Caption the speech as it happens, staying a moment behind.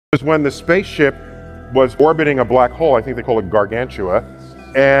was when the spaceship was orbiting a black hole. I think they call it Gargantua,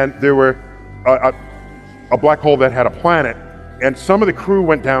 and there were a black hole that had a planet, and some of the crew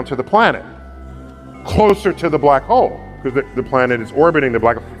went down to the planet, closer to the black hole, because the planet is orbiting the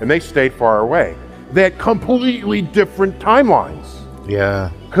black hole, and they stayed far away. They had completely different timelines.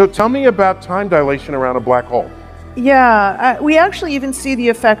 Yeah. Tell me about time dilation around a black hole. Yeah, we actually even see the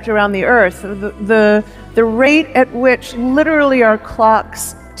effect around the Earth. The rate at which literally our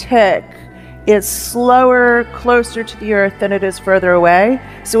clocks tick is slower closer to the Earth than it is further away.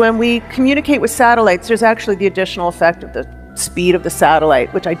 So when we communicate with satellites, there's actually the additional effect of the speed of the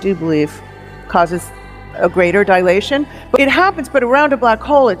satellite, which I do believe causes a greater dilation. But it happens, but around a black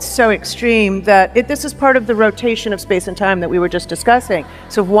hole, it's so extreme that this is part of the rotation of space and time that we were just discussing.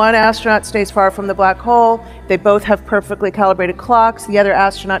 So if one astronaut stays far from the black hole, they both have perfectly calibrated clocks. The other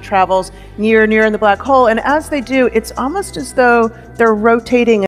astronaut travels near in the black hole. And as they do, it's almost as though they're rotating